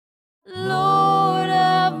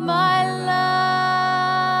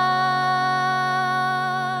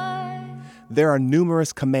There are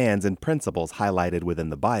numerous commands and principles highlighted within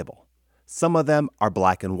the Bible. Some of them are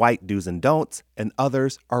black and white do's and don'ts, and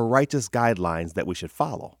others are righteous guidelines that we should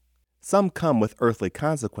follow. Some come with earthly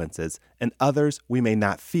consequences, and others we may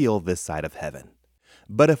not feel this side of heaven.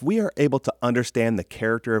 But if we are able to understand the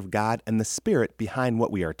character of God and the spirit behind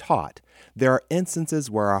what we are taught, there are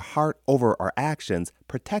instances where our heart over our actions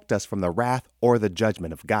protect us from the wrath or the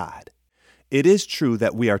judgment of God. It is true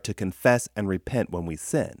that we are to confess and repent when we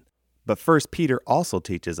sin. But 1 Peter also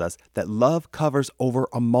teaches us that love covers over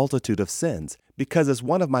a multitude of sins, because as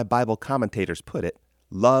one of my Bible commentators put it,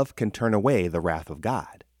 love can turn away the wrath of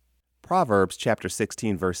God. Proverbs chapter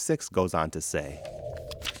 16 verse 6 goes on to say,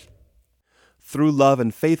 "Through love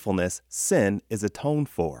and faithfulness, sin is atoned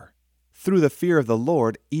for. Through the fear of the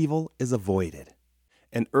Lord, evil is avoided."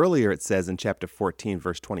 And earlier it says in chapter 14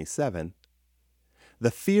 verse 27,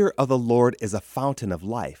 "The fear of the Lord is a fountain of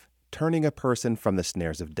life, turning a person from the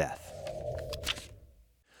snares of death."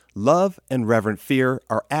 Love and reverent fear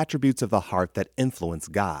are attributes of the heart that influence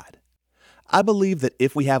God. I believe that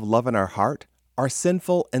if we have love in our heart, our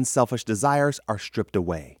sinful and selfish desires are stripped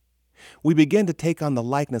away. We begin to take on the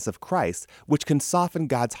likeness of Christ, which can soften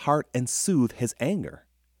God's heart and soothe his anger.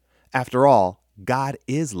 After all, God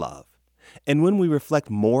is love. And when we reflect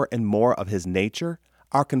more and more of his nature,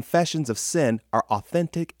 our confessions of sin are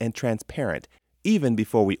authentic and transparent, even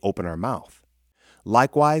before we open our mouth.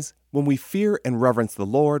 Likewise, when we fear and reverence the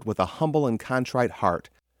Lord with a humble and contrite heart,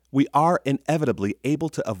 we are inevitably able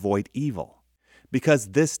to avoid evil,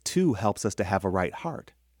 because this too helps us to have a right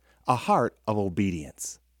heart, a heart of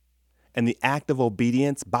obedience. And the act of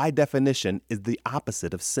obedience, by definition, is the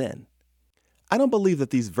opposite of sin. I don't believe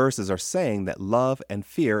that these verses are saying that love and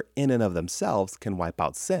fear in and of themselves can wipe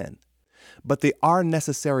out sin, but they are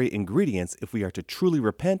necessary ingredients if we are to truly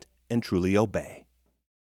repent and truly obey.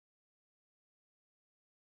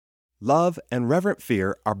 Love and reverent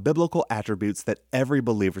fear are biblical attributes that every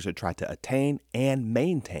believer should try to attain and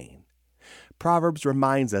maintain. Proverbs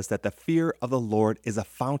reminds us that the fear of the Lord is a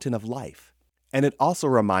fountain of life, and it also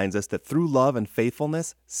reminds us that through love and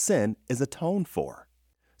faithfulness, sin is atoned for.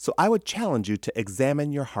 So I would challenge you to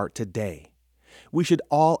examine your heart today. We should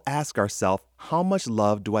all ask ourselves, how much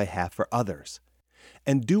love do I have for others?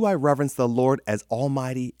 And do I reverence the Lord as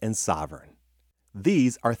almighty and sovereign?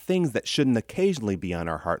 These are things that shouldn't occasionally be on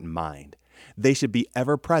our heart and mind. They should be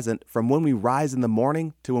ever present from when we rise in the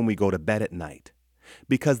morning to when we go to bed at night,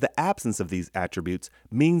 because the absence of these attributes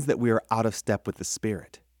means that we are out of step with the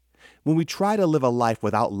Spirit. When we try to live a life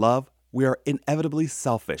without love, we are inevitably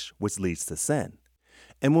selfish, which leads to sin.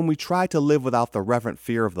 And when we try to live without the reverent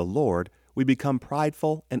fear of the Lord, we become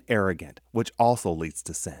prideful and arrogant, which also leads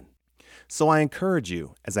to sin. So I encourage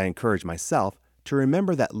you, as I encourage myself, to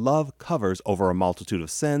remember that love covers over a multitude of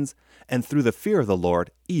sins, and through the fear of the Lord,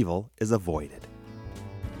 evil is avoided.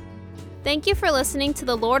 Thank you for listening to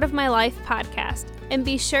the Lord of My Life podcast, and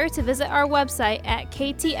be sure to visit our website at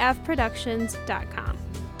ktfproductions.com.